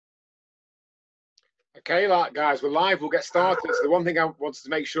Okay, like guys, we're live. We'll get started. So the one thing I wanted to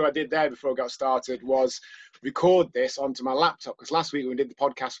make sure I did there before I got started was record this onto my laptop. Because last week when we did the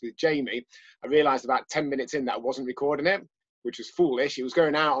podcast with Jamie, I realised about 10 minutes in that I wasn't recording it, which was foolish. It was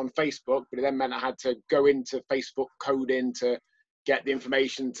going out on Facebook, but it then meant I had to go into Facebook coding to get the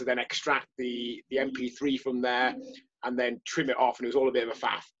information to then extract the MP3 from there and then trim it off. And it was all a bit of a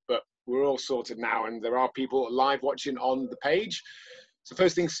faff. But we're all sorted now, and there are people live watching on the page. So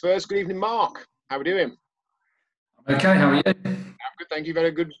first things first, good evening, Mark. How are we doing? Okay, how are you? I'm good, thank you.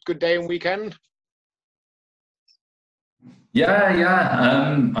 Very good day and weekend.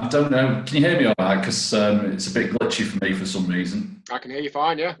 Yeah. I don't know. Can you hear me all right? Because it's a bit glitchy for me for some reason. I can hear you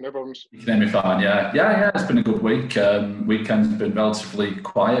fine, yeah, no problems. You can hear me fine, yeah. It's been a good week. Weekend's been relatively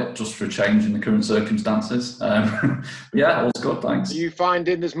quiet, just for a change in the current circumstances. Yeah, all's good, thanks. Are you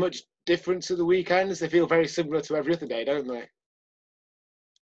finding there's much difference to the weekends? They feel very similar to every other day, don't they?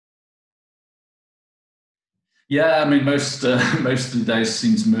 Yeah, I mean, most of the days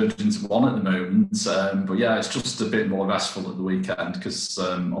seem to merge into one at the moment. But yeah, it's just a bit more restful at the weekend because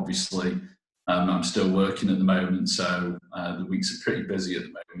obviously I'm still working at the moment, so the weeks are pretty busy at the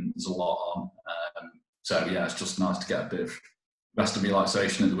moment. There's a lot on. So yeah, it's just nice to get a bit of rest and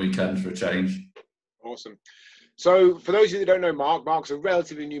relaxation at the weekend for a change. Awesome. So for those of you that don't know Mark's a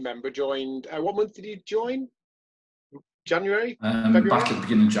relatively new member, joined, what month did he join? January? February? Back at the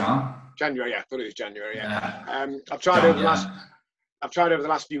beginning of January, yeah, I thought it was January, yeah. I've tried over the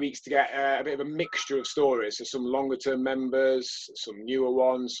last few weeks to get a bit of a mixture of stories. So some longer term members, some newer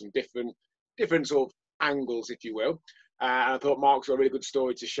ones, some different sort of angles, if you will. And I thought Mark's got a really good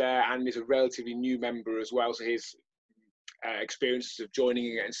story to share, and he's a relatively new member as well. So his experiences of joining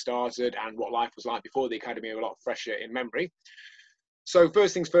and getting started and what life was like before the academy are a lot fresher in memory. So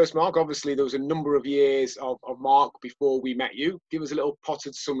first things first, Mark, obviously there was a number of years of Mark before we met you. Give us a little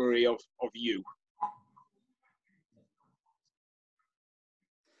potted summary of you.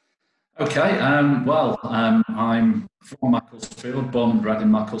 Okay, I'm from Macclesfield, born and bred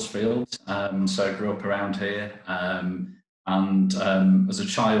in Macclesfield, so I grew up around here. And as a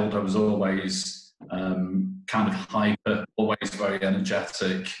child, I was always kind of hyper, always very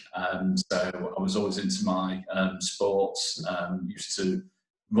energetic. So I was always into my sports, used to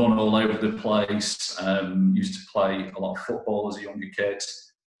run all over the place, used to play a lot of football as a younger kid,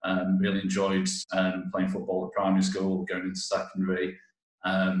 really enjoyed playing football at primary school, going into secondary.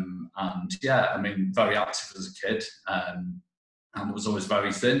 And yeah, I mean, very active as a kid, and was always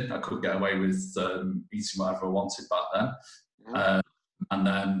very thin. I could get away with eating whatever I wanted back then. And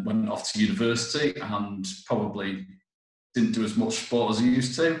then went off to university and probably didn't do as much sport as I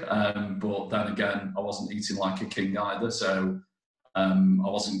used to. But then again, I wasn't eating like a king either, so I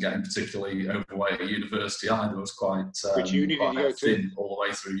wasn't getting particularly overweight at university either. I was quite, Which uni did you go thin to? all the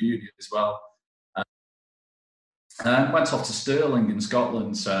way through uni as well. Went off to Stirling in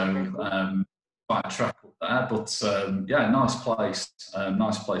Scotland, so quite a trek up there. But yeah, nice place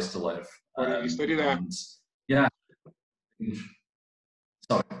to live. What did you study there? Yeah.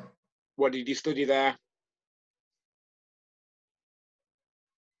 Sorry. What did you study there?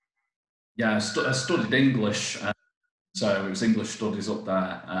 Yeah, I studied English, so it was English studies up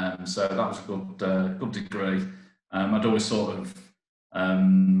there. So that was a good degree. I'd always sort of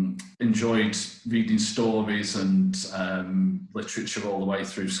enjoyed reading stories and literature all the way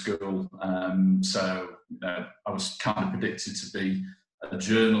through school. So I was kind of predicted to be a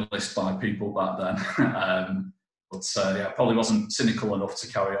journalist by people back then. But yeah, I probably wasn't cynical enough to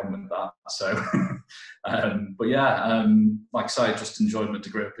carry on with that. So, but yeah, like I say, I just enjoyed my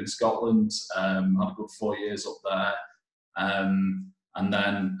degree up in Scotland. Had a good 4 years up there. And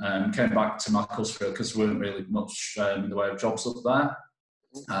then came back to Macclesfield because there weren't really much in the way of jobs up there.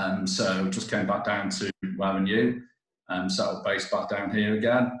 So just came back down to where I knew, settled base back down here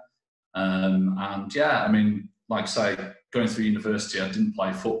again. And yeah, I mean, like I say, going through university, I didn't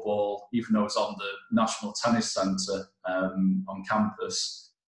play football, even though I was on the National Tennis Centre on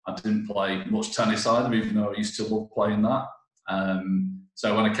campus. I didn't play much tennis either, even though I used to love playing that.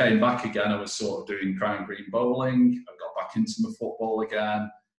 So when I came back again, I was sort of doing crown green bowling. I got back into my football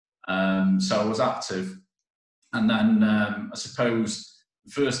again. So I was active. And then I suppose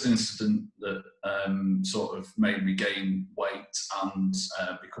the first incident that sort of made me gain weight and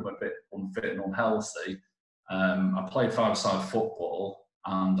become a bit unfit and unhealthy, I played five-a-side football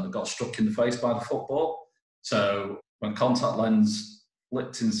and I got struck in the face by the football. So my contact lens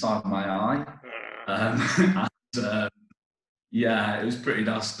flipped inside my eye. And yeah, it was pretty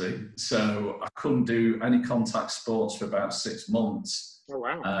nasty. So I couldn't do any contact sports for about 6 months. Oh,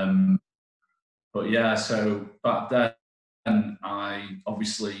 wow. But yeah, so back then, then I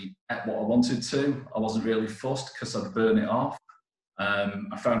obviously ate what I wanted to. I wasn't really fussed because I'd burn it off.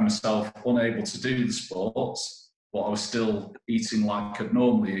 I found myself unable to do the sports, but I was still eating like I'd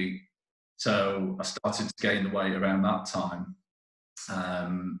normally eat. So I started to gain the weight around that time.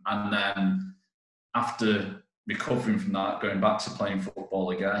 And then after recovering from that, going back to playing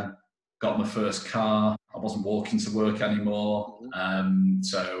football again, got my first car. I wasn't walking to work anymore.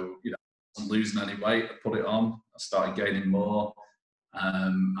 So, you know, I wasn't losing any weight. I put it on. I started gaining more.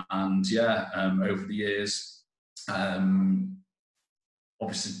 And yeah, over the years,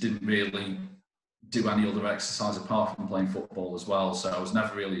 obviously didn't really do any other exercise apart from playing football as well. So I was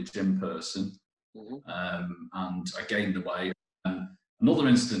never really a gym person. And I gained the weight. And another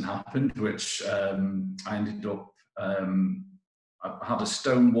incident happened, which I ended up, I had a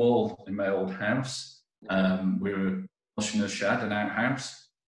stone wall in my old house. We were washing a shed, an outhouse.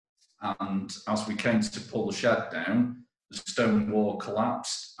 And as we came to pull the shed down, the stone wall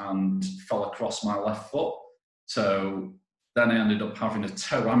collapsed and fell across my left foot. So then I ended up having a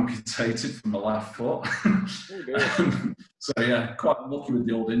toe amputated from my left foot. So yeah, quite lucky with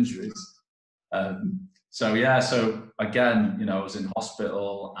the old injuries. So yeah, so again, you know, I was in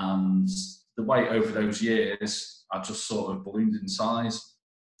hospital, and the weight over those years, I just sort of ballooned in size.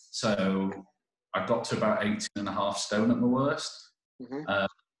 So I got to about 18.5 stone at my worst, which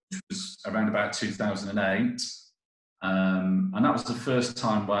was around about 2008. And that was the first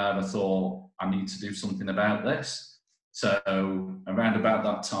time where I thought, I need to do something about this. So around about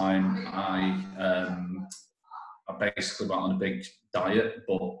that time, I basically went on a big diet,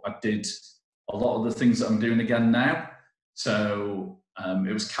 but I did a lot of the things that I'm doing again now. So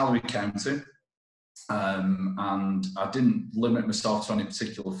it was calorie counting, and I didn't limit myself to any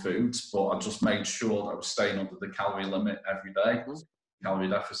particular foods, but I just made sure that I was staying under the calorie limit every day, calorie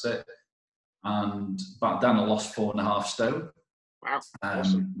deficit. And back then I lost 4.5 stone,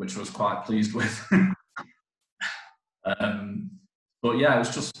 awesome. Which I was quite pleased with. But yeah, it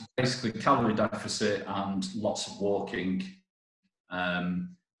was just basically calorie deficit and lots of walking.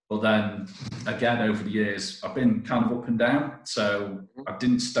 But then again, over the years, I've been kind of up and down. So I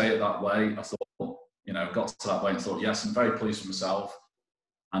didn't stay at that weight. I thought, you know, got to that weight and thought, yes, I'm very pleased with myself.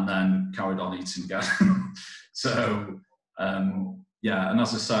 And then carried on eating again. So, yeah, and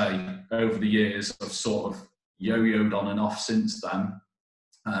as I say, over the years, I've sort of yo-yoed on and off since then.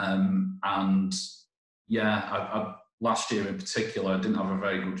 And yeah, last year in particular, I didn't have a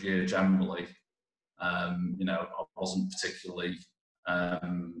very good year generally. You know, I wasn't particularly,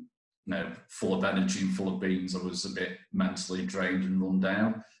 you know, full of energy and full of beans. I was a bit mentally drained and run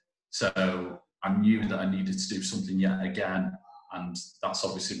down. So I knew that I needed to do something yet again. And that's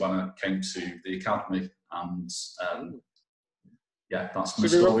obviously when I came to the academy. And yeah, that's my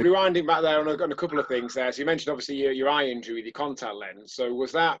story. Rewinding back there on a couple of things there. So you mentioned obviously your eye injury with your contact lens. So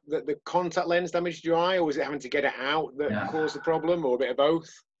was that the contact lens damaged your eye, or was it having to get it out that caused the problem, or a bit of both?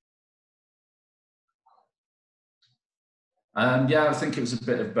 Yeah, I think it was a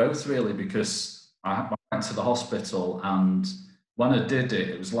bit of both really, because I went to the hospital, and when I did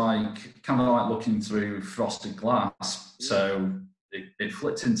it, it was like kind of like looking through frosted glass. So it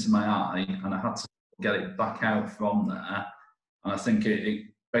flipped into my eye, and I had to get it back out from there. And I think it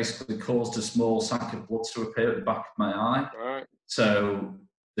basically caused a small sac of blood to appear at the back of my eye. Right. So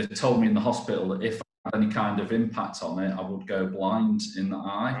they told me in the hospital that if I had any kind of impact on it, I would go blind in the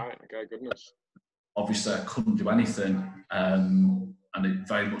eye. Right, okay, goodness. Obviously, I couldn't do anything, and it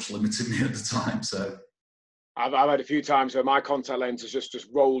very much limited me at the time. So I've had a few times where my contact lens has just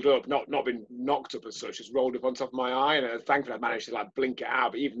rolled up, not been knocked up as such, just rolled up on top of my eye, and thankfully I managed to like blink it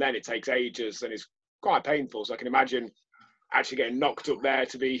out. But even then, it takes ages, and it's quite painful. So I can imagine actually getting knocked up there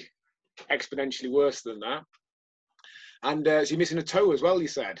to be exponentially worse than that. And so you're missing a toe as well, you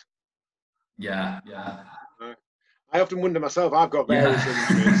said? Yeah. I often wonder myself, I've got various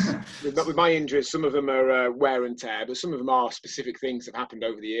injuries. With my injuries, some of them are wear and tear, but some of them are specific things that have happened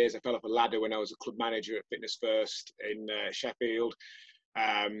over the years. I fell off a ladder when I was a club manager at Fitness First in Sheffield.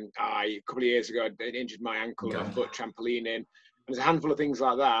 A couple of years ago, I injured my ankle and foot trampolining. There's a handful of things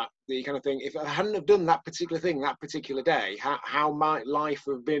like that you kind of think, if I hadn't have done that particular thing that particular day, how might life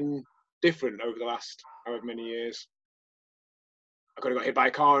have been different over the last however many years? I could have got hit by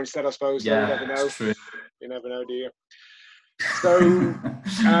a car instead, I suppose. Yeah, so you never know. True. You never know, do you? So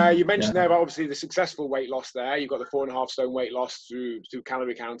you mentioned there about obviously the successful weight loss there. You've got the 4.5 stone weight loss through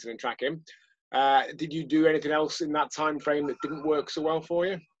calorie counting and tracking. Did you do anything else in that time frame that didn't work so well for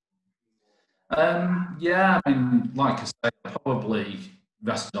you? Yeah, I mean, like I said, I probably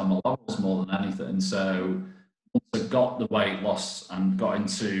rested on my laurels more than anything. So once I got the weight loss and got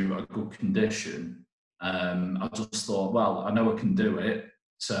into a good condition, I just thought, well, I know I can do it.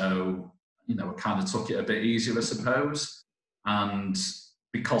 So, you know, I kind of took it a bit easier, I suppose. And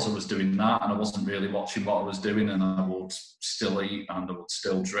because I was doing that and I wasn't really watching what I was doing, and I would still eat and I would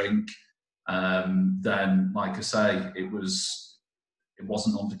still drink, then, like I say, it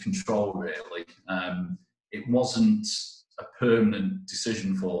wasn't under control, really. It wasn't a permanent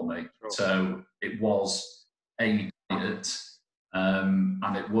decision for me. So it was a diet,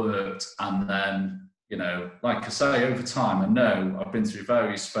 and it worked. And then, you know, like I say, over time, I know I've been through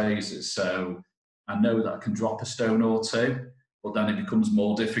various phases. So I know that I can drop a stone or two, but then it becomes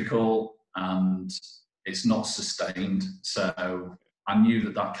more difficult and it's not sustained. So I knew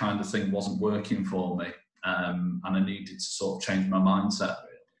that that kind of thing wasn't working for me. And I needed to sort of change my mindset.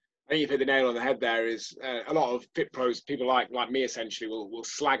 I think you've hit the nail on the head there. Is a lot of fit pros, people like me essentially, will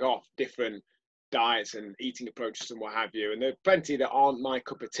slag off different diets and eating approaches and what have you. And there are plenty that aren't my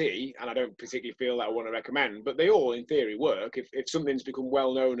cup of tea, and I don't particularly feel that I want to recommend, but they all in theory work. If something's become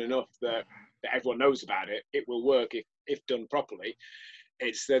well known enough that everyone knows about it, it will work if done properly.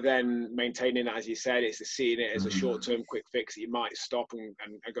 It's the then maintaining it, as you said, it's the seeing it as a short-term quick fix that you might stop and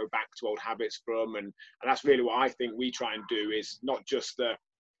go back to old habits from. And that's really what I think we try and do, is not just the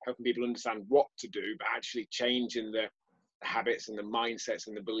helping people understand what to do, but actually changing the habits and the mindsets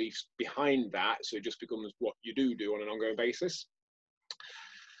and the beliefs behind that, so it just becomes what you do on an ongoing basis.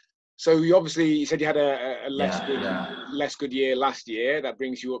 So you said you had a less good year last year. That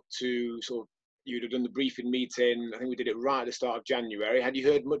brings you up to sort of, you'd have done the briefing meeting. I think we did it right at the start of January. Had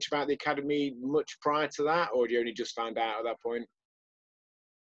you heard much about the academy much prior to that, or had you only just found out at that point?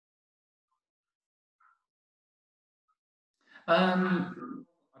 I'd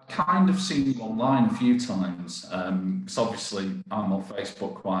kind of seen you online a few times, because obviously I'm on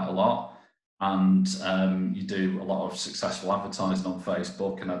Facebook quite a lot, and you do a lot of successful advertising on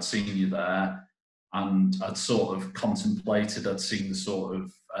Facebook, and I'd seen you there, and I'd sort of contemplated, I'd seen the sort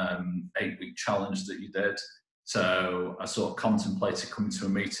of 8-week challenge that you did, so I sort of contemplated coming to a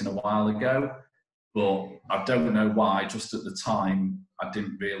meeting a while ago, but I don't know why, just at the time I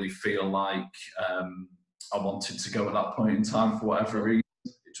didn't really feel like I wanted to go at that point in time for whatever reason.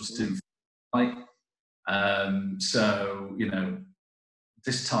 It just didn't feel like. So, you know,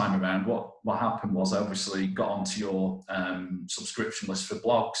 this time around, what happened was I obviously got onto your subscription list for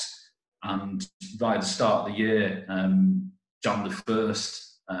blogs, and right at the start of the year, Jan the 1st,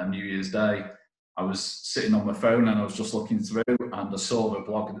 New Year's Day, I was sitting on my phone and I was just looking through, and I saw a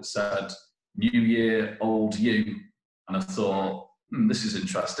blog that said, New Year, Old You, and I thought, this is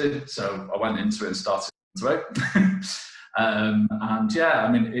interesting. So I went into it and started through. And yeah,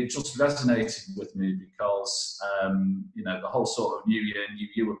 I mean, it just resonated with me because, you know, the whole sort of New Year, New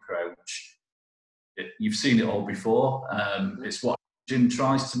You approach, you've seen it all before. It's what gym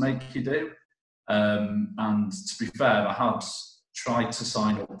tries to make you do. And to be fair, I had tried to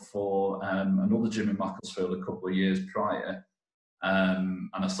sign up for another gym in Macclesfield a couple of years prior, and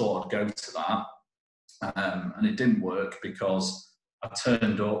I thought I'd go to that, and it didn't work because I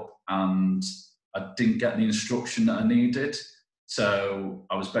turned up and I didn't get the instruction that I needed. So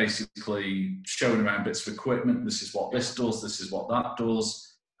I was basically showing around bits of equipment. This is what this does, this is what that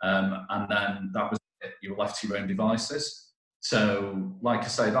does, and then that was it. You were left to your own devices. So, like I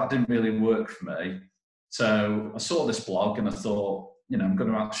say, that didn't really work for me. So I saw this blog and I thought, you know, I'm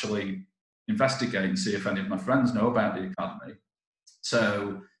going to actually investigate and see if any of my friends know about the academy.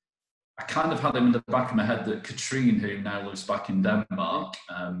 So I kind of had in the back of my head that Katrine, who now lives back in Denmark,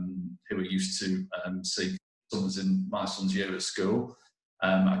 who I used to see sons in my son's year at school,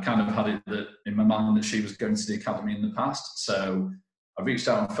 I kind of had it that in my mind that she was going to the academy in the past. So I reached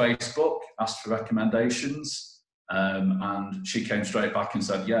out on Facebook, asked for recommendations, and she came straight back and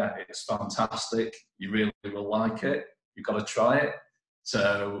said, yeah, it's fantastic. You really will like it. You've got to try it.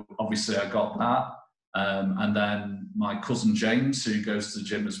 So obviously I got that. And then my cousin James, who goes to the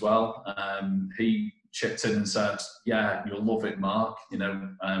gym as well, he chipped in and said, yeah, you'll love it, Mark. You know,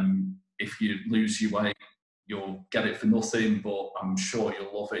 if you lose your weight, you'll get it for nothing, but I'm sure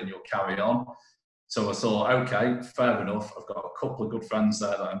you'll love it and you'll carry on. So I thought, okay, fair enough. I've got a couple of good friends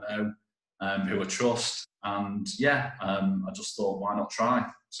there that I know who I trust. And yeah, I just thought, why not try?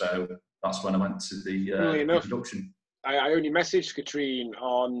 So that's when I went to the introduction. I only messaged Katrine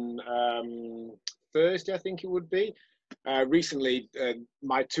on Thursday, I think it would be. Recently,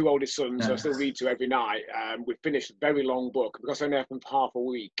 my two oldest sons, who I still read to every night, we've finished a very long book because I only have them for half a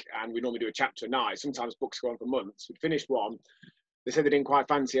week and we normally do a chapter a night. Sometimes books go on for months. We finished one. They said they didn't quite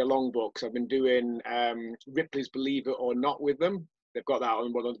fancy a long book, so I've been doing Ripley's Believe It or Not with them. They've got that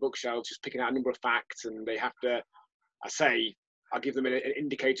on one of the bookshelves, just picking out a number of facts, and they have to, I say, I'll give them an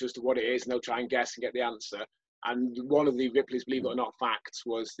indicator as to what it is, and they'll try and guess and get the answer. And one of the Ripley's Believe It or Not facts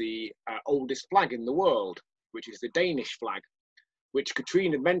was the oldest flag in the world, which is the Danish flag, which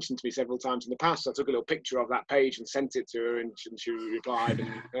Katrine had mentioned to me several times in the past. So I took a little picture of that page and sent it to her, and she replied, and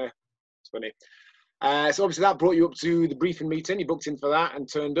it's funny. So obviously that brought you up to the briefing meeting. You booked in for that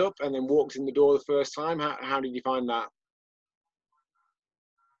and turned up and then walked in the door the first time. How did you find that?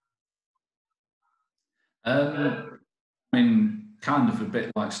 I mean, kind of a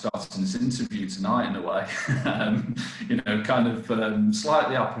bit like starting this interview tonight in a way. You know, kind of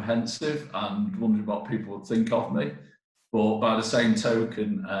slightly apprehensive and wondering what people would think of me. But by the same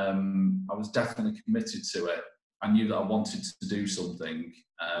token, I was definitely committed to it. I knew that I wanted to do something,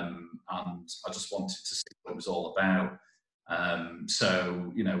 and I just wanted to see what it was all about.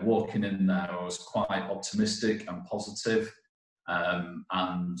 So, you know, walking in there, I was quite optimistic and positive.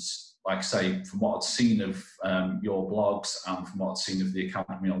 And like I say, from what I'd seen of your blogs and from what I'd seen of the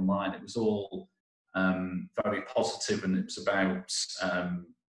Academy online, it was all very positive, and it was about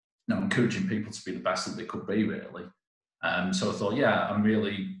you know, encouraging people to be the best that they could be, really. So I thought, yeah, I'm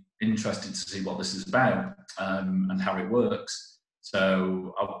really interested to see what this is about and how it works.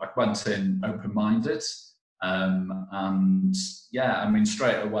 So I went in open-minded, and yeah, I mean,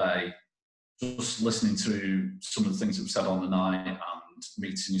 straight away, just listening to some of the things that were said on the night and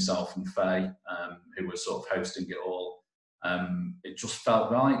meeting yourself and Faye, who were sort of hosting it all, it just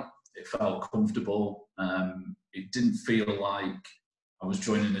felt right. It felt comfortable. It didn't feel like I was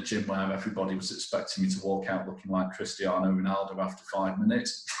joining a gym where everybody was expecting me to walk out looking like Cristiano Ronaldo after 5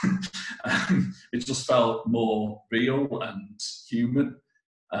 minutes. It just felt more real and human.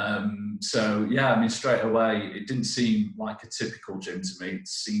 So yeah, I mean, straight away, it didn't seem like a typical gym to me. It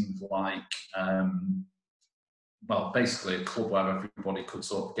seemed like, well, basically a club where everybody could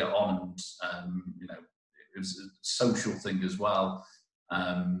sort of get on, and you know, it was a social thing as well.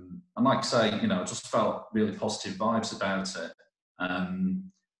 And like I say, you know, I just felt really positive vibes about it.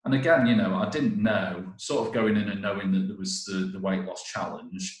 And again, you know, I didn't know, sort of going in and knowing that there was the weight loss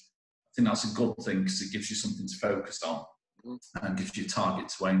challenge. I think that's a good thing because it gives you something to focus on and gives you a target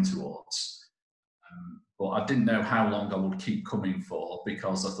to aim towards. But I didn't know how long I would keep coming for,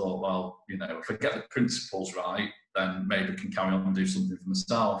 because I thought, well, you know, if I get the principles right, then maybe I can carry on and do something for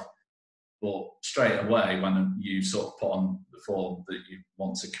myself. But straight away, when you sort of put on the form that you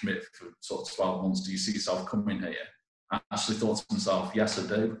want to commit for sort of 12 months, do you see yourself coming here? I actually thought to myself, yes, I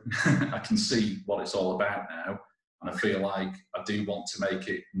do. I can see what it's all about now. And I feel like I do want to make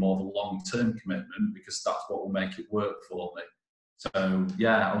it more of a long-term commitment, because that's what will make it work for me. So,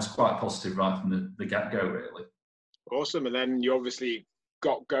 yeah, I was quite positive right from the get-go, really. Awesome. And then you obviously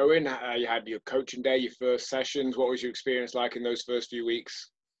got going. You had your coaching day, your first sessions. What was your experience like in those first few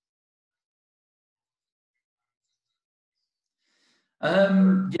weeks? Yeah,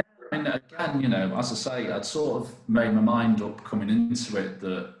 I mean, again, you know, as I say, I'd sort of made my mind up coming into it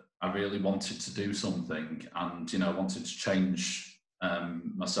that I really wanted to do something, and, you know, I wanted to change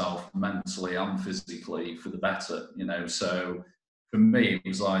myself mentally and physically for the better, you know. So for me, it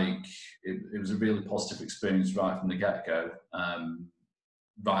was like, it was a really positive experience right from the get-go.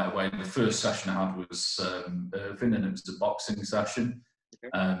 Right away, the first session I had was Irving, and it was a boxing session.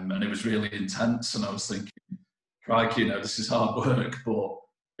 Okay. And it was really intense, and I was thinking, crikey, you know, this is hard work, but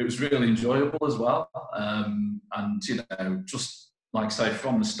it was really enjoyable as well. And, you know, just like I say,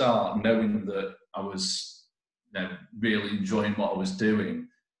 from the start, knowing that I was, you know, really enjoying what I was doing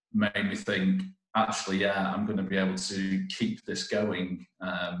made me think, actually, yeah, I'm going to be able to keep this going.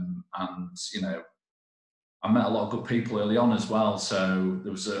 And, you know, I met a lot of good people early on as well. So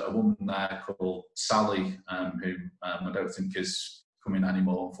there was a woman there called Sally, who I don't think is coming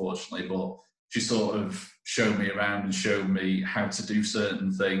anymore, unfortunately, but she sort of showed me around and showed me how to do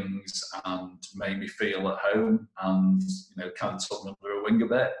certain things and made me feel at home, and, you know, kind of took me under her wing a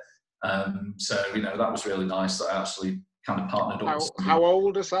bit. So, you know, that was really nice that I actually kind of partnered up. How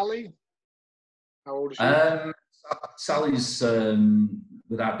old is Sally? How old is she? Sally's,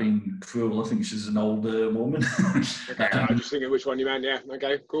 without being cruel, I think she's an older woman. Okay, I was just thinking which one you meant. Yeah,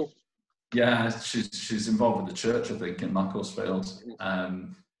 okay, cool. Yeah, she's involved with the church, I think, in Macclesfield.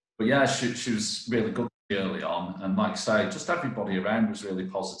 But yeah, she was really good early on, and like I say, just everybody around was really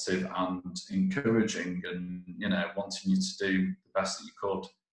positive and encouraging, and, you know, wanting you to do the best that you could.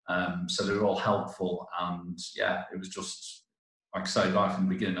 So they were all helpful, and yeah, it was just, like I say, right from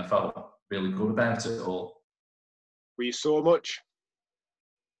the beginning, I felt really good about it all. Were you sore much?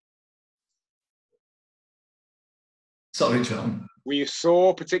 Sorry, John. Were you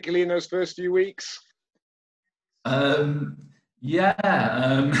sore, particularly in those first few weeks?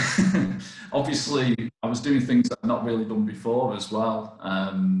 Yeah, obviously I was doing things that I've not really done before as well.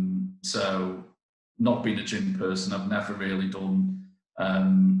 So not being a gym person, I've never really done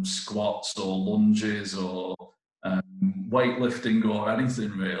squats or lunges or weightlifting or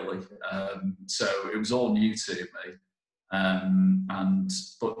anything really. So it was all new to me.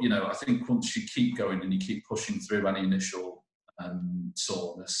 But you know, I think once you keep going and you keep pushing through any initial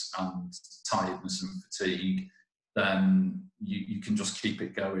soreness and tiredness and fatigue, then you can just keep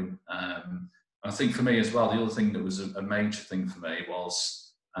it going. I think for me as well, the other thing that was a major thing for me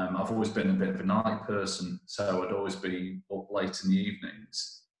was I've always been a bit of a night person, so I'd always be up late in the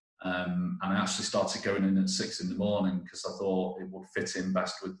evenings. And I actually started going in at 6 in the morning because I thought it would fit in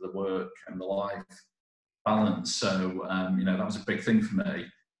best with the work and the life balance. So, you know, that was a big thing for me.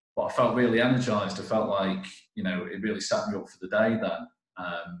 But I felt really energized. I felt like, you know, it really set me up for the day then.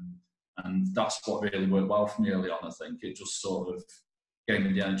 And that's what really worked well for me early on, I think. It just sort of gave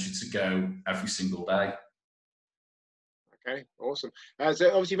me the energy to go every single day. Okay, awesome. So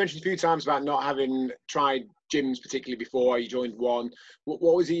obviously you mentioned a few times about not having tried gyms particularly before you joined one. What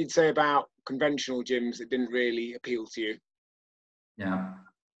was it you'd say about conventional gyms that didn't really appeal to you? Yeah.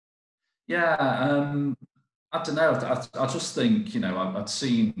 Yeah, I don't know. I just think, you know, I'd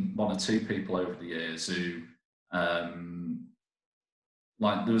seen one or two people over the years who,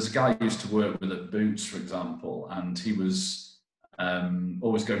 like, there was a guy who used to work with at Boots, for example, and he was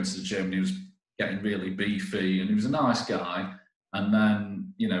always going to the gym and he was getting really beefy and he was a nice guy. And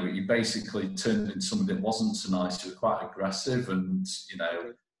then, you know, he basically turned into somebody that wasn't so nice. He was quite aggressive and, you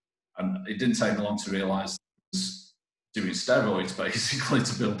know, and it didn't take me long to realise he was doing steroids basically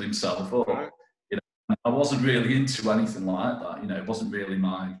to build himself up. Right. You know, I wasn't really into anything like that. You know, it wasn't really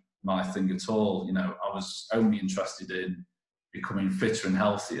my thing at all. You know, I was only interested in becoming fitter and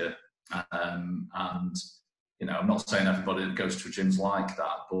healthier. And you know, I'm not saying everybody that goes to a gym's like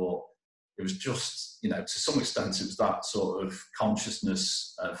that, but it was just, you know, to some extent, it was that sort of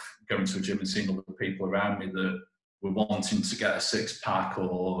consciousness of going to a gym and seeing other people around me that were wanting to get a six pack,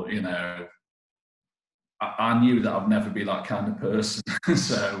 or, you know, I knew that I'd never be that kind of person.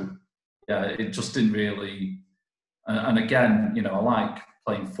 So yeah, it just didn't really. And again, you know, I like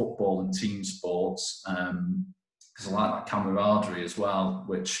playing football and team sports because I like that camaraderie as well,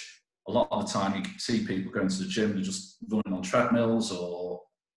 which a lot of the time you can see people going to the gym, they're just running on treadmills, or,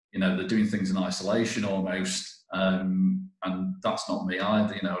 you know, they're doing things in isolation almost. And that's not me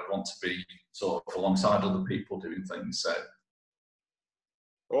either. You know, I'd want to be sort of alongside other people doing things. So.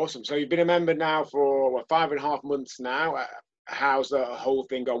 Awesome. So you've been a member now for what, 5.5 months now. How's the whole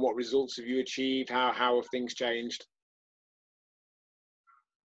thing gone? What results have you achieved? How have things changed?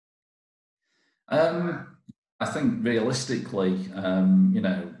 I think realistically, you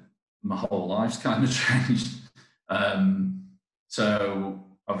know, my whole life's kind of changed. So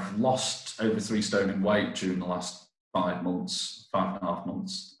I've lost over 3 stone in weight during the last 5 months, 5.5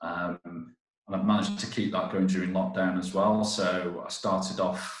 months. And I've managed to keep that going during lockdown as well. So I started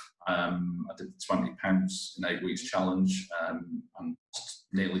off, I did the 20 pounds in 8 weeks challenge, and lost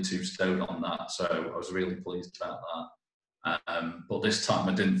nearly 2 stone on that. So I was really pleased about that. But this time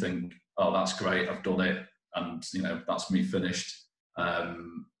I didn't think, oh, that's great, I've done it, and, you know, that's me finished.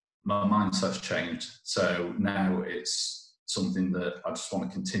 My mindset's changed. So now it's something that I just want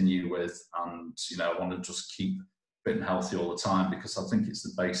to continue with, and, you know, I want to just keep fit and healthy all the time, because I think it's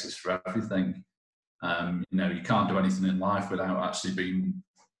the basis for everything. You know, you can't do anything in life without actually being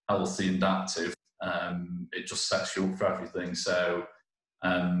healthy and active. It just sets you up for everything. So,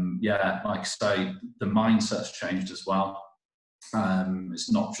 yeah, like I say, the mindset's changed as well.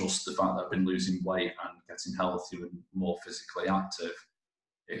 It's not just the fact that I've been losing weight and getting healthier and more physically active.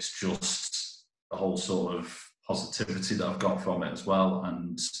 It's just the whole sort of positivity that I've got from it as well.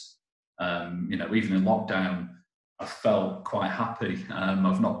 And, you know, even in lockdown, I felt quite happy.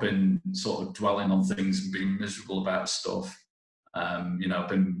 I've not been sort of dwelling on things and being miserable about stuff. You know, I've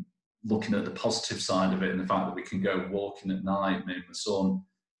been looking at the positive side of it, and the fact that we can go walking at night, me and my son,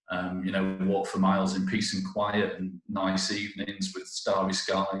 you know, walk for miles in peace and quiet, and nice evenings with starry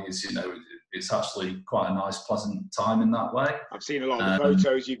skies. You know, it's actually quite a nice, pleasant time in that way. I've seen a lot of the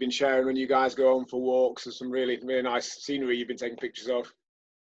photos you've been sharing when you guys go on for walks. There's some really, really nice scenery you've been taking pictures of.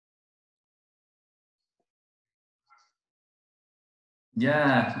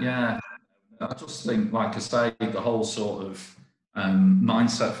 Yeah, yeah. I just think, like I say, the whole sort of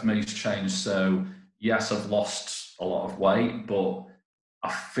mindset for me has changed. So, yes, I've lost a lot of weight, but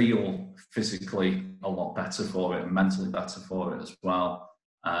I feel physically a lot better for it and mentally better for it as well.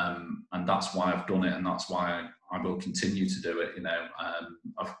 And that's why I've done it, and that's why I will continue to do it. You know,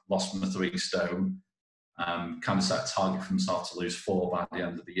 I've lost my 3 stone. Kind of set a target for myself to lose 4 by the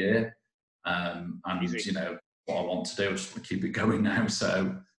end of the year. And, you know, what I want to do, I just want to keep it going now.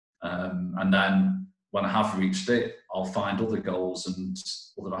 So, and then when I have reached it, I'll find other goals and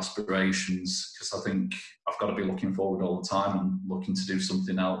other aspirations, because I think I've got to be looking forward all the time and looking to do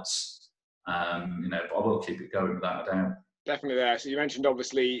something else. You know, but I will keep it going without a doubt. Definitely there. So you mentioned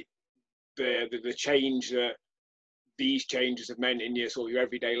obviously the change that these changes have meant in your sort of your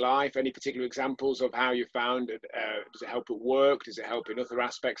everyday life. Any particular examples of how you found it? Does it help at work? Does it help in other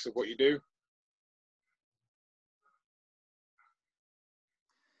aspects of what you do?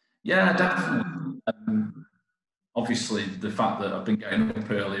 Yeah, definitely. Obviously, the fact that I've been getting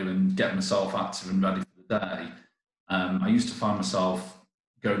up earlier and getting myself active and ready for the day, I used to find myself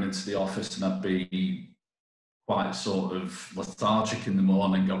going into the office and I'd be quite sort of lethargic in the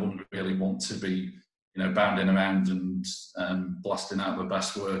morning. I wouldn't really want to be, you know, bounding around and blasting out the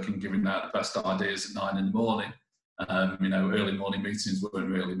best work and giving out the best ideas at 9 in the morning. You know, early morning meetings weren't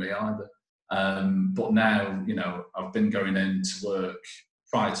really me either. But now, you know, I've been going into work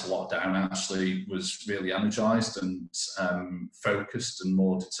prior to lockdown, actually was really energised and focused and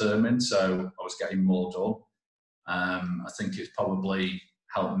more determined. So I was getting more done. I think it's probably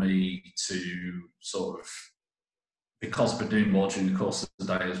helped me to sort of, because I've been doing more during the course of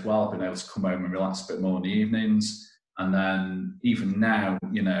the day as well, I've been able to come home and relax a bit more in the evenings. And then even now,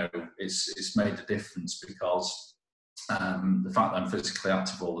 you know, it's made a difference, because the fact that I'm physically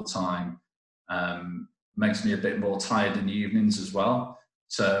active all the time makes me a bit more tired in the evenings as well.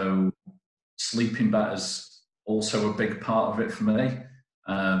 So sleeping better is also a big part of it for me.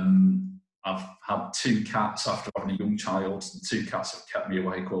 I've had 2 cats after having a young child. The 2 cats have kept me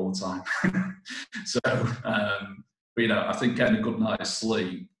awake all the time. So, but, you know, I think getting a good night's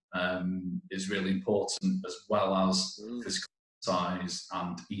sleep is really important, as well as physical exercise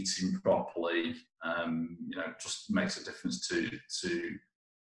and eating properly. You know, just makes a difference to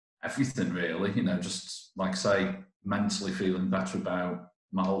everything, really. You know, just like I say, mentally feeling better about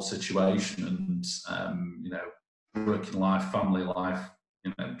my whole situation, and you know, working life, family life,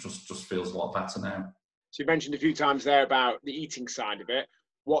 you know, just feels a lot better now. So you mentioned a few times there about the eating side of it.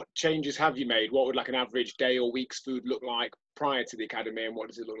 What changes have you made? What would like an average day or week's food look like prior to the academy, and what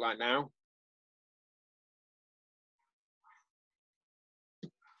does it look like now?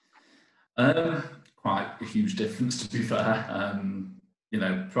 Quite a huge difference, to be fair. You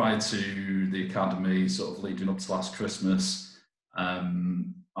know, prior to the academy, sort of leading up to last Christmas,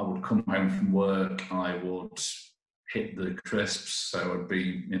 I would come home from work, I would hit the crisps, so I'd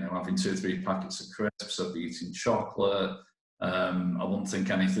be, you know, having 2 or 3 packets of crisps, I'd be eating chocolate. I wouldn't think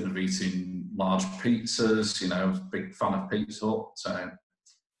anything of eating large pizzas, you know, I was a big fan of Pizza Hut. So,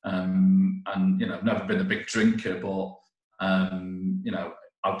 and, you know, I've never been a big drinker, but, you know,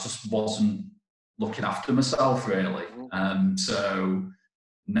 I just wasn't looking after myself, really. So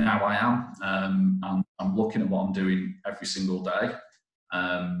now I am, and I'm looking at what I'm doing every single day.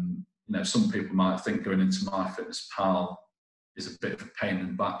 You know, some people might think going into MyFitnessPal is a bit of a pain in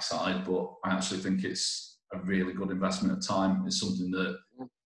the backside, but I actually think it's a really good investment of time. It's something that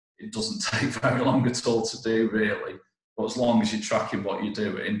it doesn't take very long at all to do, really. But as long as you're tracking what you're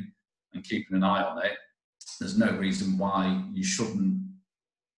doing and keeping an eye on it, there's no reason why you shouldn't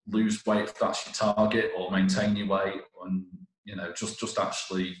lose weight if that's your target, or maintain your weight, and, you know, just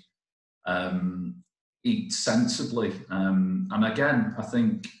actually eat sensibly. And again, I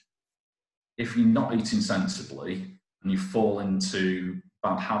think if you're not eating sensibly and you fall into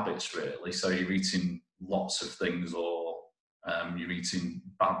bad habits, really, so you're eating lots of things, or you're eating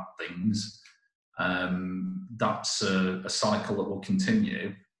bad things, that's a cycle that will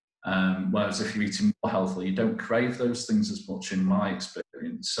continue. Whereas if you're eating more healthily, you don't crave those things as much, in my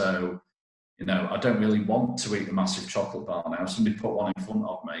experience. So, you know, I don't really want to eat a massive chocolate bar now. If somebody put one in front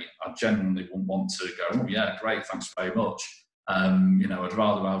of me, I genuinely wouldn't want to go, oh yeah, great, thanks very much. You know, I'd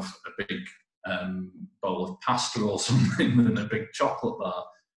rather have a big bowl of pasta or something than a big chocolate bar.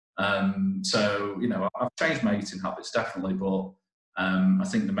 So, you know, I've changed my eating habits, definitely, but I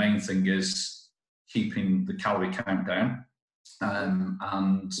think the main thing is keeping the calorie count down.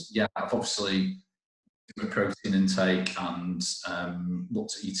 And yeah, I've obviously a protein intake and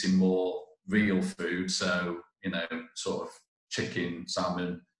looked at eating more real food. So, you know, sort of chicken,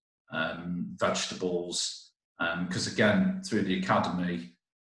 salmon, vegetables. Because again, through the academy,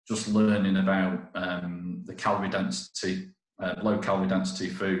 just learning about the calorie density, low calorie density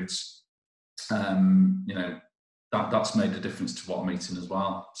foods, you know, that's made a difference to what I'm eating as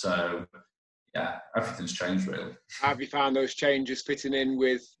well. So yeah, everything's changed, really. Have you found those changes fitting in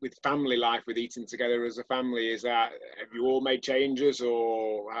with family life, with eating together as a family? Have you all made changes,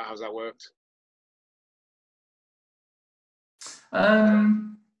 or how's that worked?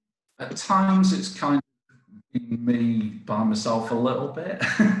 At times it's kind of been me by myself a little bit.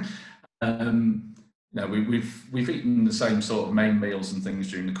 You know, we've eaten the same sort of main meals and things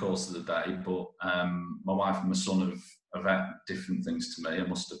during the course of the day, but my wife and my son have had different things to me, I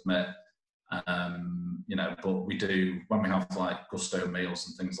must admit. You know, but we do, when we have like gusto meals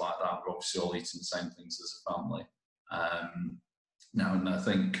and things like that, we're obviously all eating the same things as a family. Now, and I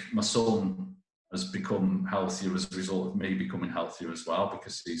think my son has become healthier as a result of me becoming healthier as well,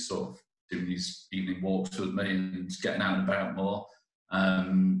 because he's sort of doing his evening walks with me and getting out and about more.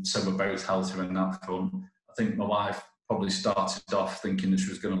 So we're both healthier in that front. I think my wife probably started off thinking that she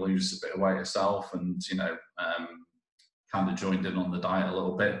was going to lose a bit of weight herself, and you know, kind of joined in on the diet a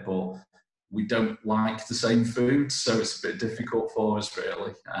little bit, but we don't like the same food, so it's a bit difficult for us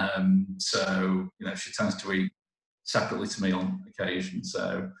really. So you know, she tends to eat separately to me on occasion.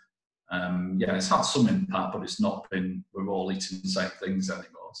 So yeah, it's had some impact, but it's not been, we're all eating the same things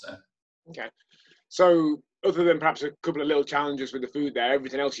anymore. So okay. So other than perhaps a couple of little challenges with the food there,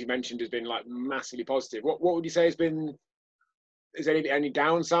 everything else you mentioned has been like massively positive. What would you say has been, is there any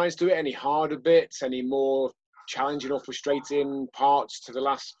downsides to it, any harder bits, any more challenging or frustrating parts to the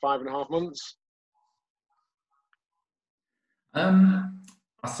last 5.5 months?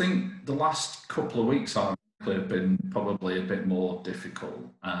 I think the last couple of weeks have been probably a bit more difficult.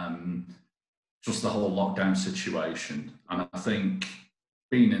 Just the whole lockdown situation, and I think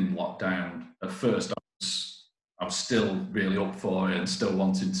being in lockdown at first, I was still really up for it and still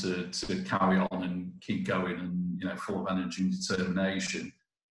wanting to carry on and keep going, and you know, full of energy and determination.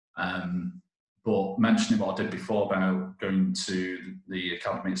 But mentioning what I did before about going to the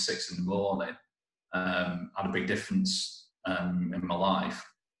academy at 6 in the morning had a big difference in my life.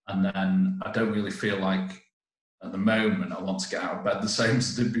 And then I don't really feel like at the moment I want to get out of bed the same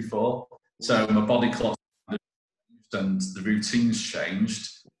as I did before. So my body clock and the routines changed,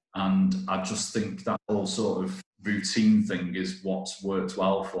 and I just think that whole sort of routine thing is what's worked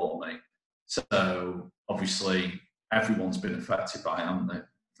well for me. So obviously everyone's been affected by it, haven't they?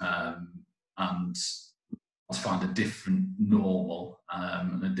 And to find a different normal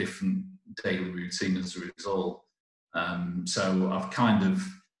and a different daily routine as a result. So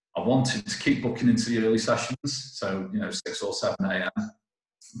I wanted to keep booking into the early sessions, so you know, 6 or 7 a.m.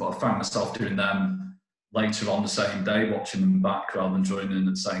 But I found myself doing them later on the same day, watching them back rather than joining in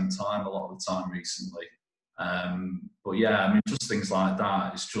at the same time a lot of the time recently. But yeah, I mean, just things like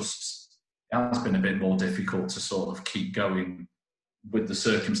that. It has been a bit more difficult to sort of keep going with the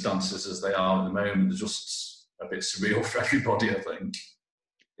circumstances as they are at the moment. They're just a bit surreal for everybody, I think.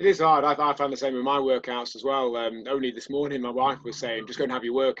 It is hard. I found the same with my workouts as well. Only this morning, my wife was saying, just go and have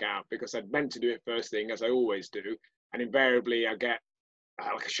your workout, because I'd meant to do it first thing, as I always do. And invariably, I get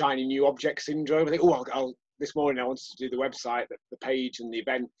like a shiny new object syndrome. I think, oh, this morning I wanted to do the website, the page and the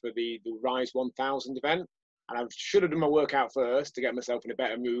event for the Rise 1000 event. And I should have done my workout first to get myself in a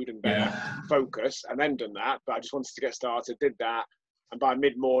better mood and better focus, and then done that. But I just wanted to get started, did that. And by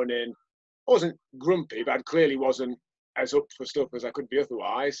mid-morning, I wasn't grumpy, but I clearly wasn't as up for stuff as I could be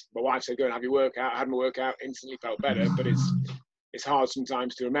otherwise. My wife said, go and have your workout. I had my workout, instantly felt better. But it's hard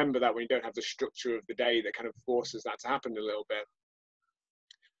sometimes to remember that when you don't have the structure of the day that kind of forces that to happen a little bit.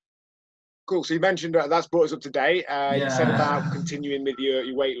 Cool. So you mentioned that's brought us up to date. You said about continuing with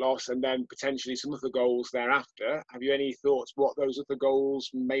your weight loss and then potentially some of the goals thereafter. Have you any thoughts what those other goals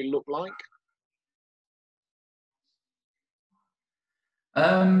may look like?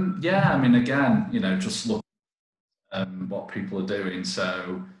 Yeah, I mean, again, you know, just look what people are doing.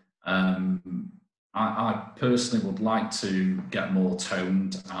 So I personally would like to get more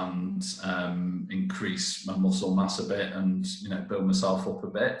toned and increase my muscle mass a bit, and you know, build myself up a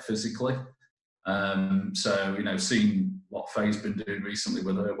bit physically. So you know, seeing what Faye's been doing recently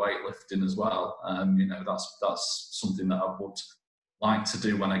with her weightlifting as well, you know, that's something that I would like to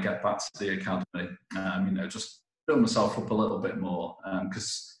do when I get back to the academy. You know, just build myself up a little bit more,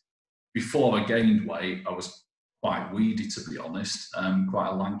 because before I gained weight, I was quite weedy, to be honest, quite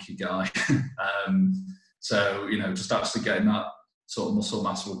a lanky guy. So, you know, just actually getting that sort of muscle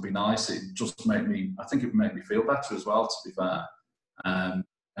mass would be nice. It just I think it would make me feel better as well, to be fair.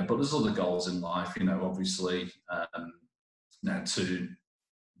 But there's other goals in life, you know, obviously, you know, to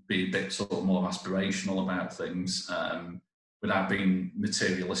be a bit sort of more aspirational about things, without being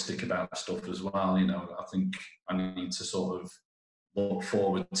materialistic about stuff as well. You know, I think I need to sort of look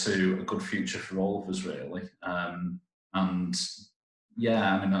forward to a good future for all of us, really. And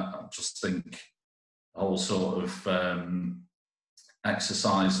yeah, I mean, I just think the whole sort of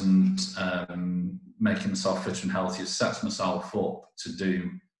exercise and making myself fitter and healthier sets myself up to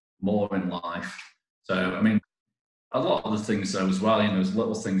do more in life. So, I mean, a lot of the things though as well, you know, there's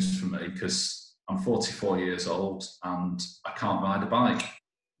little things for me because I'm 44 years old and I can't ride a bike.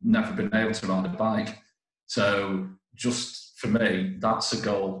 Never been able to ride a bike. So just for me, that's a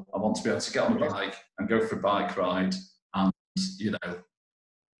goal. I want to be able to get on a bike and go for a bike ride. And, you know,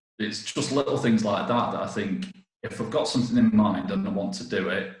 it's just little things like that that I think if I've got something in mind and I want to do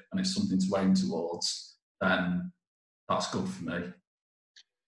it and it's something to aim towards, then that's good for me.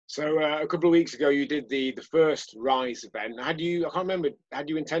 So a couple of weeks ago, you did the first Rise event. I can't remember, had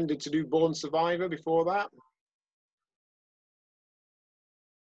you intended to do Born Survivor before that?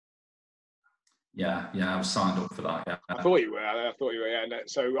 Yeah, I was signed up for that. Yeah, I thought you were. Yeah.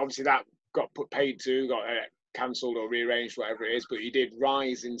 So obviously that got paid to, got cancelled or rearranged, whatever it is. But you did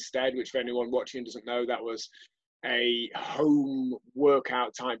Rise instead, which for anyone watching doesn't know, that was a home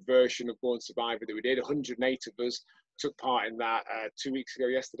workout type version of Born Survivor that we did. 108 of us took part in that 2 weeks ago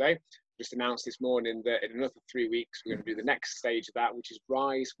yesterday. Just announced this morning that in another 3 weeks we're going to do the next stage of that, which is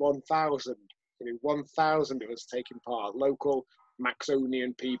Rise 1000. 1,000 of us taking part, local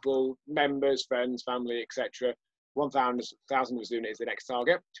Maxonian people, members, friends, family, etc. 1,000 of us doing it is the next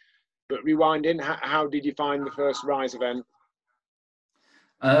target. But rewinding, how did you find the first Rise event?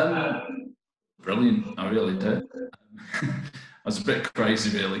 Brilliant, I really did. I was a bit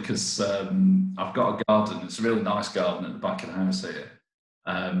crazy really because I've got a garden. It's a really nice garden at the back of the house here,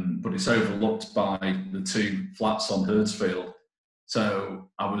 but it's overlooked by the 2 flats on Herdsfield. So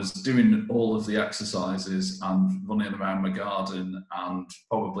I was doing all of the exercises and running around my garden and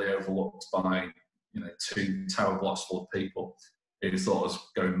probably overlooked by 2 tower blocks full of people who thought I was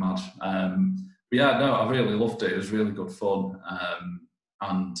going mad. But yeah, no, I really loved it. It was really good fun.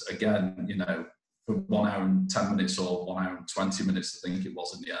 And again, you know, for 1 hour and 10 minutes or 1 hour and 20 minutes, I think it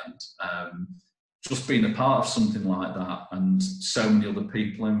was in the end. Just being a part of something like that and so many other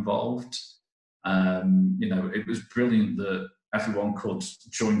people involved, you know, it was brilliant that everyone could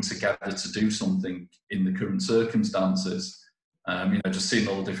join together to do something in the current circumstances. You know, just seeing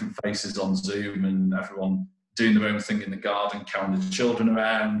all the different faces on Zoom and everyone doing their own thing in the garden, carrying the children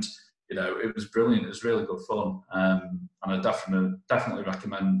around. You know, it was brilliant. It was really good fun, and I definitely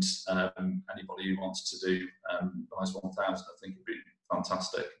recommend anybody who wants to do Rise 1000. I think it'd be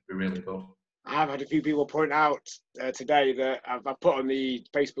fantastic. It'd be really good. I've had a few people point out today that I've put on the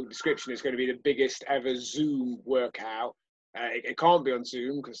Facebook description it's going to be the biggest ever Zoom workout. It can't be on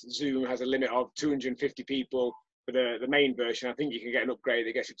Zoom because Zoom has a limit of 250 people for the main version. I think you can get an upgrade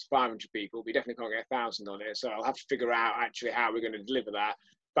that gets it to 500 people, but you definitely can't get 1,000 on it. So I'll have to figure out actually how we're going to deliver that.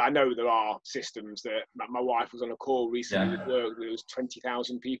 But I know there are systems that my wife was on a call recently with work that there was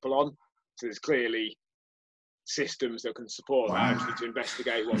 20,000 people on. So there's clearly systems that can support that. I just need to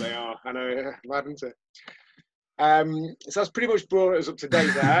investigate what they are. I know, mad, isn't it? So that's pretty much brought us up to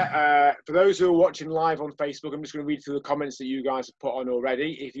date there. For those who are watching live on Facebook, I'm just going to read through the comments that you guys have put on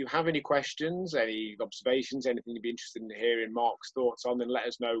already. If you have any questions, any observations, anything you'd be interested in hearing Mark's thoughts on, then let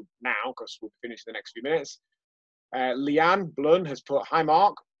us know now because we'll finish in the next few minutes. Leanne Blun has put, "Hi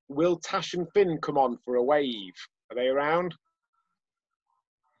Mark, will Tash and Finn come on for a wave? Are they around?"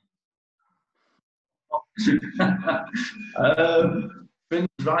 Finn's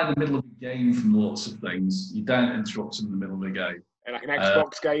right in the middle of the game from lots of things. You don't interrupt him in the middle of the game. Like an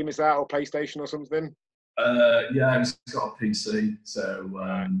Xbox game, is that, or PlayStation or something? Yeah, he's got a PC. So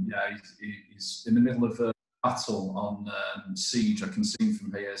yeah, he's in the middle of a battle on Siege. I can see him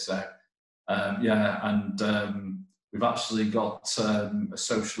from here. So yeah, and we've actually got a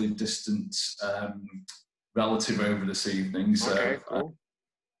socially distant relative over this evening. So. Okay, cool.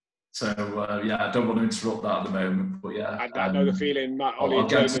 So yeah, I don't want to interrupt that at the moment, but yeah. I know the feeling. Ollie and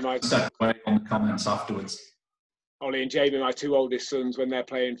Jamie might step away on the comments afterwards. Ollie and Jamie, my 2 oldest sons, when they're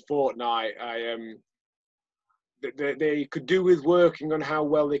playing Fortnite, they could do with working on how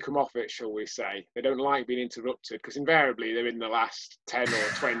well they come off it, shall we say. They don't like being interrupted because invariably they're in the last 10 or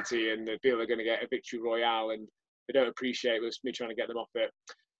 20 and they feel they're going to get a victory royale and they don't appreciate me trying to get them off it.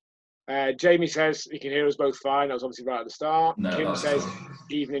 Jamie says he can hear us both fine. That was obviously right at the start. No, Kim says,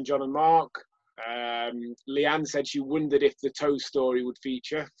 "Evening, John and Mark." Leanne said she wondered if the Toe Story would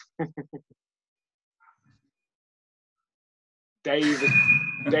feature.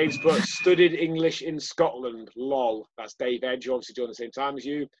 Dave's put, "Studied English in Scotland, lol." That's Dave Edge, obviously doing the same time as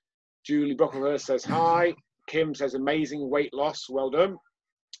you. Julie Bucklehurst says hi. Kim says, "Amazing weight loss, well done."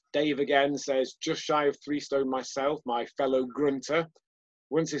 Dave again says, "Just shy of 3 stone myself, my fellow grunter.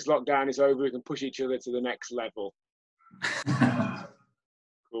 Once this lockdown is over, we can push each other to the next level."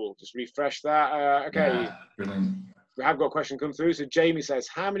 Cool. Just refresh that. Okay. Yeah, brilliant. We have got a question come through. So Jamie says,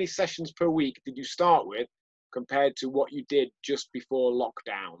 "How many sessions per week did you start with compared to what you did just before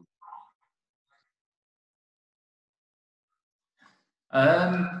lockdown?"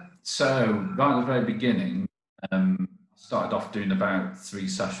 So right at the very beginning, I started off doing about 3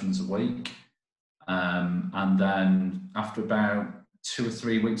 sessions a week. And then after about 2 or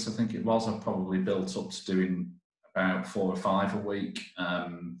 3 weeks, I think it was, I probably built up to doing about 4 or 5 a week.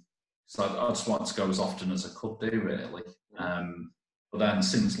 So I just wanted to go as often as I could do, really. But then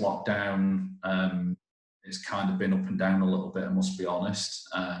since lockdown, it's kind of been up and down a little bit, I must be honest.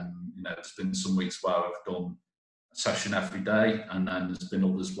 There's been some weeks where I've done a session every day, and then there's been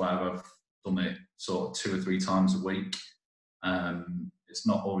others where I've done it sort of 2 or 3 times a week. It's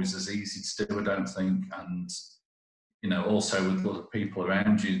not always as easy to do, I don't think. And, also with other people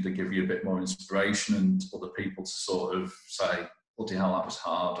around you, they give you a bit more inspiration, and other people to sort of say, bloody hell, that was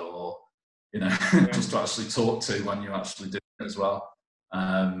hard, or, just to actually talk to when you actually do it as well,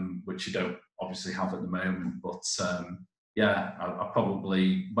 which you don't obviously have at the moment. But I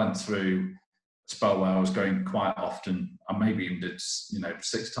probably went through a spell where I was going quite often. I maybe even did,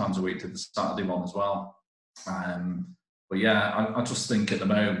 6 times a week, did the Saturday one as well. But yeah, I just think at the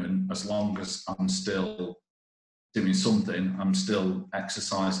moment, as long as I'm still doing something, I'm still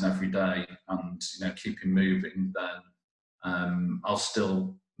exercising every day and, keeping moving, then I'll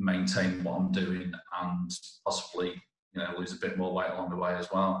still maintain what I'm doing and possibly, lose a bit more weight along the way as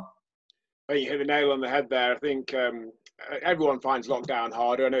well. I think you hit the nail on the head there. I think everyone finds lockdown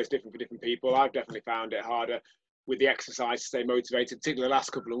harder. I know it's different for different people. I've definitely found it harder with the exercise to stay motivated, particularly the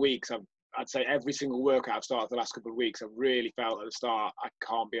last couple of weeks. I'd say every single workout I've started the last couple of weeks, I've really felt at the start, I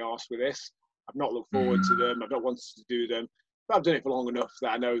can't be arsed with this. I've not looked forward to them. I've not wanted to do them. But I've done it for long enough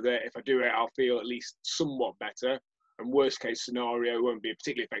that I know that if I do it, I'll feel at least somewhat better. And worst case scenario, it won't be a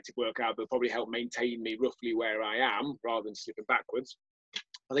particularly effective workout, but it'll probably help maintain me roughly where I am rather than slipping backwards.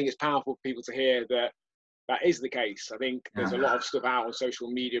 I think it's powerful for people to hear that that is the case. I think there's a lot of stuff out on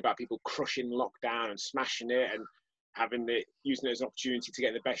social media about people crushing lockdown and smashing it and using it as an opportunity to get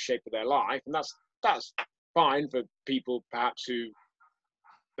in the best shape of their life. And that's fine for people perhaps who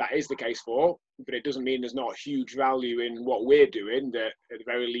that is the case for, but it doesn't mean there's not huge value in what we're doing, that at the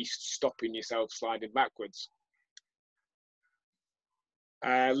very least stopping yourself sliding backwards.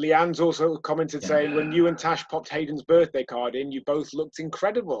 Leanne's also commented saying, when you and Tash popped Hayden's birthday card in, you both looked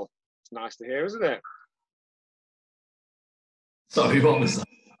incredible. It's nice to hear, isn't it? Sorry, what was that?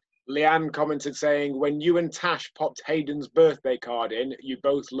 Leanne commented saying, when you and Tash popped Hayden's birthday card in, you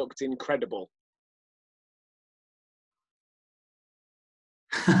both looked incredible.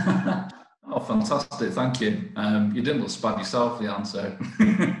 Oh, fantastic. Thank you. You didn't look so bad yourself, Leanne, so.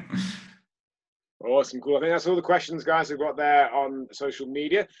 Awesome, cool. I think that's all the questions, guys, we've got there on social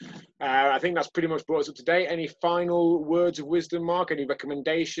media. I think that's pretty much brought us up to date. Any final words of wisdom, Mark? Any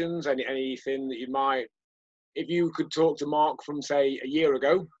recommendations? Anything that you might, if you could talk to Mark from, say, a year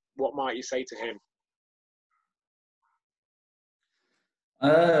ago, what might you say to him?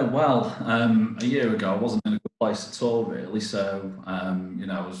 A year ago, I wasn't in a good place at all, really. So, I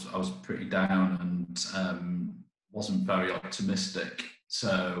was pretty down and wasn't very optimistic.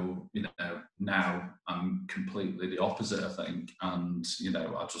 So, now I'm completely the opposite, I think. And,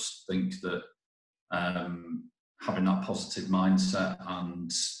 I just think that having that positive mindset and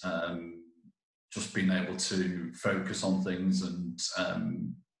just being able to focus on things and,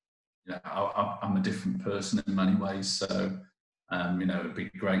 I'm a different person in many ways. So, it'd be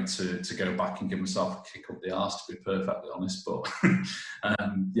great to go back and give myself a kick up the arse, to be perfectly honest. But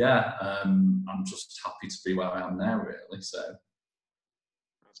I'm just happy to be where I am now, really. So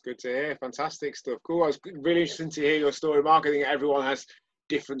that's good to hear. Fantastic stuff. Cool. It's really interesting to hear your story, Mark. I think everyone has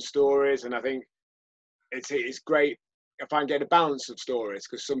different stories, and I think it's great. I find getting a balance of stories,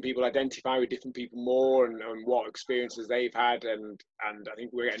 because some people identify with different people more and what experiences they've had, and I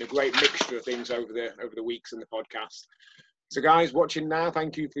think we're getting a great mixture of things over the weeks in the podcast. So guys watching now,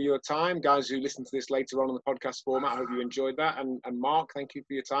 thank you for your time. Guys who listen to this later on the podcast format, I hope you enjoyed that. And Mark, thank you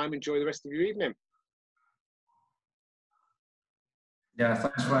for your time. Enjoy the rest of your evening. Yeah,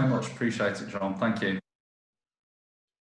 thanks very much. Appreciate it, John. Thank you.